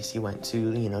the place he went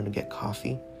to, to get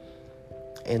coffee.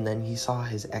 And then he saw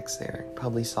his ex there.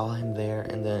 Probably saw him there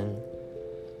and then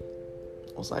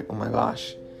was like, oh my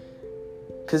gosh.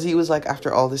 Because he was like,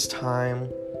 after all this time,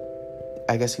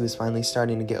 I guess he was finally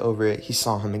starting to get over it. He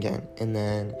saw him again. And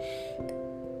then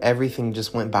everything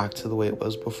just went back to the way it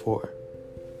was before.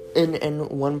 And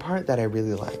one part that I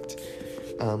really liked.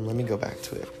 Let me go back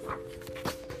to it.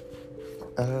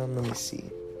 Let me see.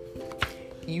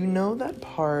 You know that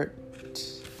part...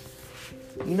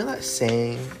 You know that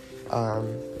saying...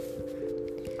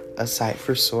 a sight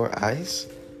for sore eyes?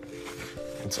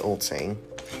 It's an old saying,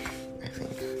 I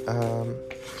think.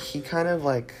 He kind of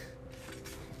like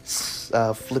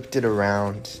flipped it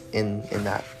around in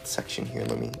that section here.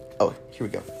 Here we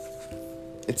go.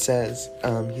 It says,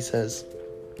 he says,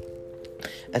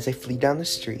 as I flee down the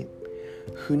street,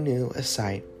 who knew a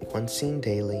sight once seen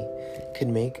daily could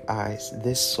make eyes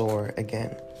this sore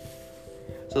again?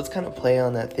 So let's kind of play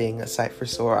on that thing, a sight for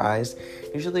sore eyes.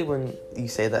 Usually when you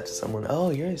say that to someone, oh,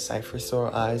 you're a sight for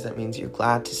sore eyes, that means you're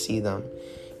glad to see them.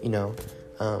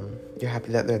 You're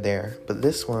happy that they're there. But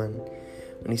this one,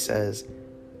 when he says,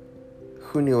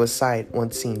 who knew a sight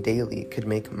once seen daily could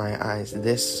make my eyes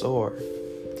this sore?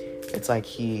 It's like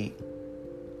he,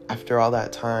 after all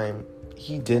that time,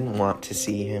 he didn't want to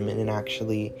see him, and it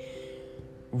actually,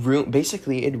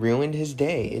 basically it ruined his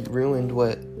day. It ruined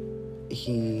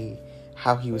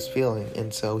how he was feeling,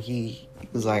 and so he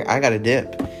was like, I gotta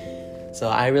dip. So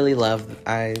I really loved.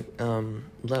 I think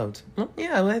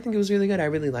it was really good. I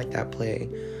really liked that play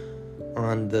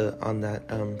on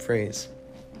that phrase.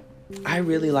 I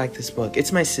really like this book.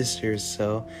 It's my sister's,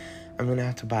 so I'm gonna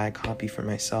have to buy a copy for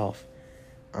myself.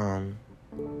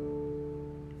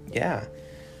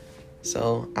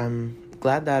 So I'm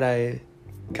glad that I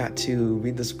got to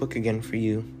read this book again for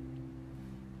you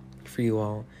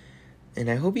all. And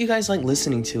I hope you guys like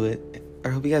listening to it. I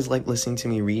hope you guys like listening to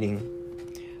me reading.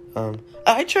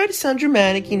 I try to sound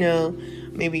dramatic,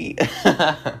 maybe,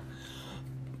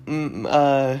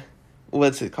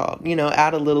 what's it called?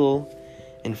 Add a little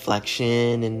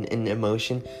inflection and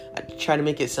emotion. I try to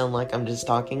make it sound like I'm just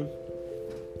talking.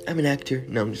 I'm an actor.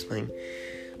 No, I'm just playing.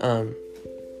 I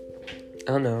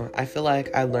don't know. I feel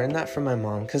like I learned that from my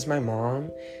mom, because my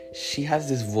mom, she has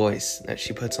this voice that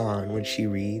she puts on when she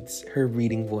reads, her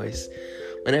reading voice.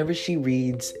 Whenever she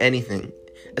reads anything,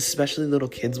 especially little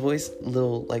kids' voice,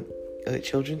 little,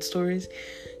 children's stories,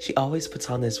 she always puts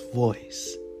on this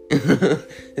voice,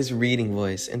 this reading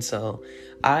voice. And so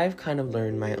I've kind of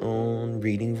learned my own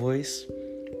reading voice,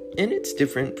 and it's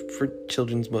different for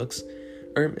children's books,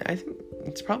 or I think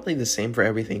it's probably the same for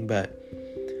everything, but,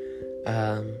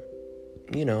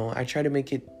 I try to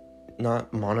make it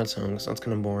not monotone, so it's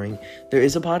kind of boring. There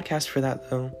is a podcast for that,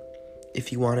 though,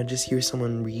 if you want to just hear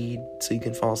someone read so you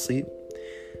can fall asleep,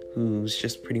 who's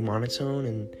just pretty monotone,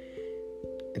 and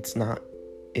it's not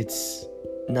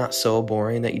so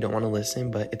boring that you don't want to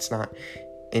listen, but it's not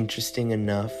interesting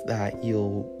enough that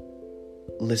you'll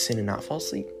listen and not fall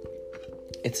asleep.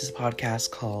 It's this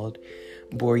podcast called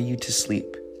Bore You to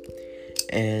Sleep.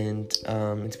 And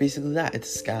it's basically that.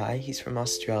 It's this guy, he's from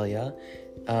Australia,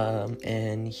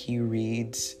 and he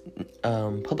reads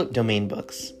public domain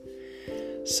books.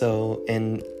 So,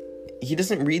 and he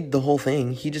doesn't read the whole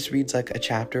thing. He just reads like a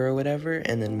chapter or whatever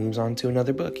and then moves on to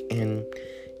another book. And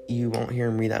you won't hear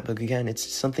him read that book again. It's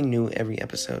something new every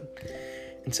episode.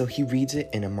 And so he reads it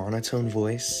in a monotone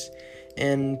voice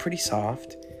and pretty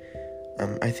soft.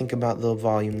 I think about the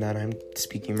volume that I'm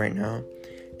speaking right now.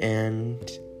 And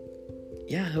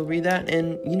yeah, he'll read that.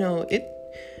 And, you know,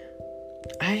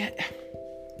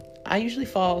 I usually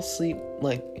fall asleep,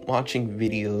 like, watching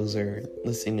videos or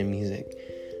listening to music.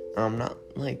 Not,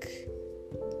 like,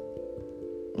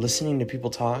 listening to people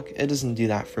talk. It doesn't do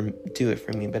it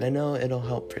for me, but I know it'll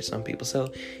help for some people.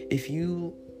 So if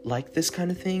you like this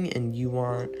kind of thing and you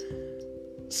want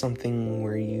something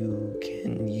where you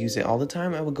can use it all the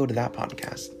time, I would go to that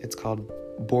podcast. It's called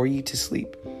Bore You to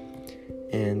Sleep.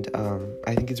 And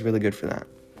I think it's really good for that.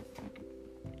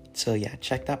 So yeah,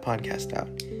 check that podcast out.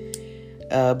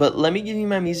 But let me give you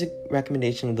my music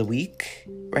recommendation of the week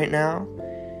right now.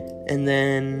 And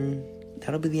then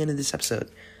that'll be the end of this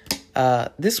episode.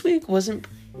 This week wasn't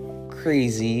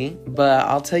crazy, but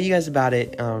I'll tell you guys about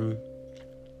it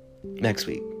next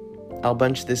week. I'll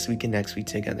bunch this week and next week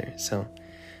together. So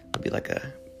it'll be like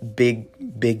a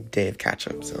big day of catch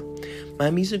up. So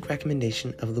my music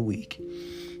recommendation of the week.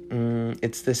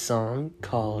 It's this song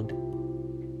called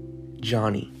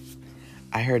Johnny.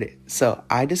 I heard it. So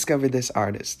I discovered this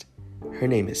artist. Her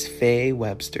name is Faye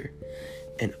Webster.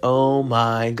 And oh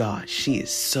my gosh, she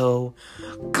is so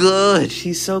good.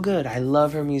 She's so good. I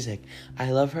love her music.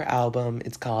 I love her album.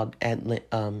 It's called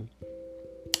Atlanta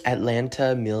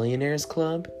Millionaires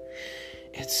Club.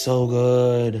 It's so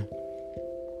good.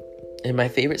 And my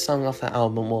favorite song off the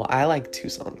album, well, I like 2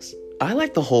 songs. I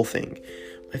like the whole thing.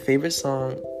 My favorite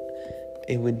song,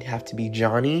 it would have to be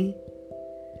Johnny.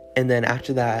 And then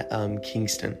after that,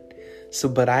 Kingston. So,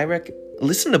 but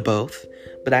listen to both.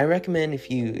 But I recommend if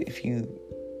you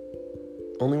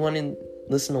only want to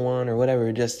listen to one or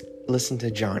whatever, just listen to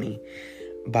Johnny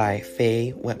by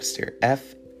Faye Webster.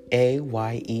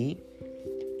 Faye,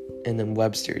 and then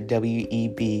Webster,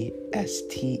 Webster.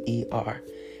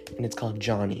 And it's called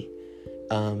Johnny.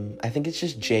 I think it's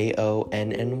just Jonny.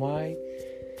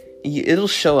 It'll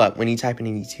show up when you type it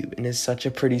in YouTube, and it's such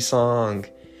a pretty song.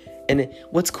 And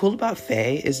what's cool about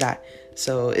Faye is that,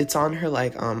 so it's on her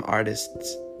like artist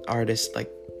like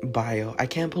bio. I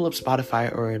can't pull up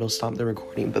Spotify or it'll stop the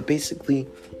recording, but basically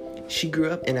she grew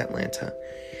up in Atlanta.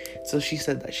 So she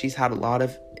said that she's had a lot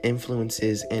of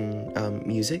influences in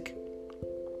music.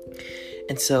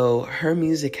 And so her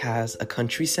music has a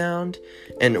country sound.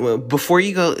 And before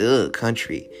you go,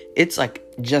 country, it's like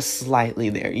just slightly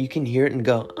there. You can hear it and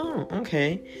go, oh,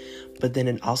 okay. But then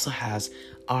it also has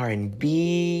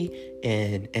R&B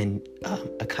and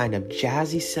a kind of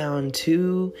jazzy sound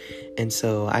too. And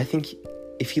so I think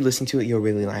if you listen to it, you'll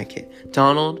really like it.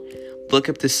 Donald, look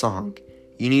up this song.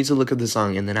 You need to look up the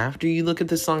song. And then after you look at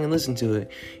this song and listen to it,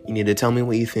 you need to tell me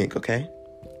what you think, okay?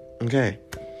 Okay.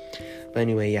 But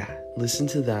anyway, yeah, listen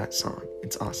to that song.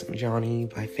 It's awesome. Johnny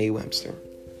by Faye Webster.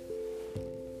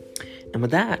 And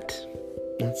with that,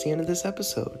 that's the end of this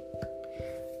episode.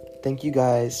 Thank you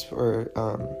guys for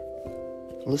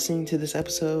listening to this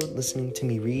episode, listening to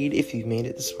me read. If you've made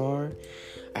it this far,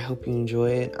 I hope you enjoy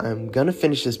it. I'm gonna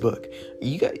finish this book.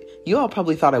 You all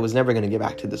probably thought I was never gonna get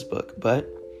back to this book, but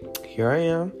here I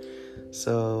am.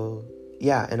 So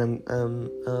yeah, and I'm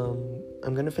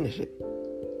gonna finish it.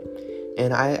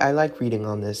 And I like reading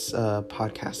on this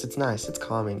podcast. It's nice, it's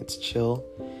calming, it's chill,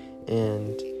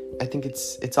 and I think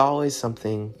it's always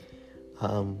something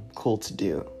cool to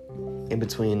do in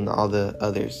between all the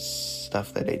other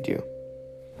stuff that I do.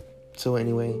 So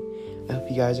anyway, I hope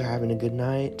you guys are having a good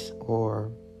night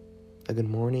or a good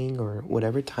morning or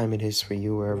whatever time it is for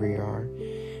you, wherever you are.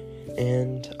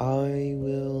 And I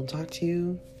will talk to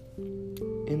you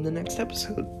in the next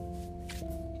episode.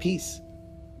 Peace.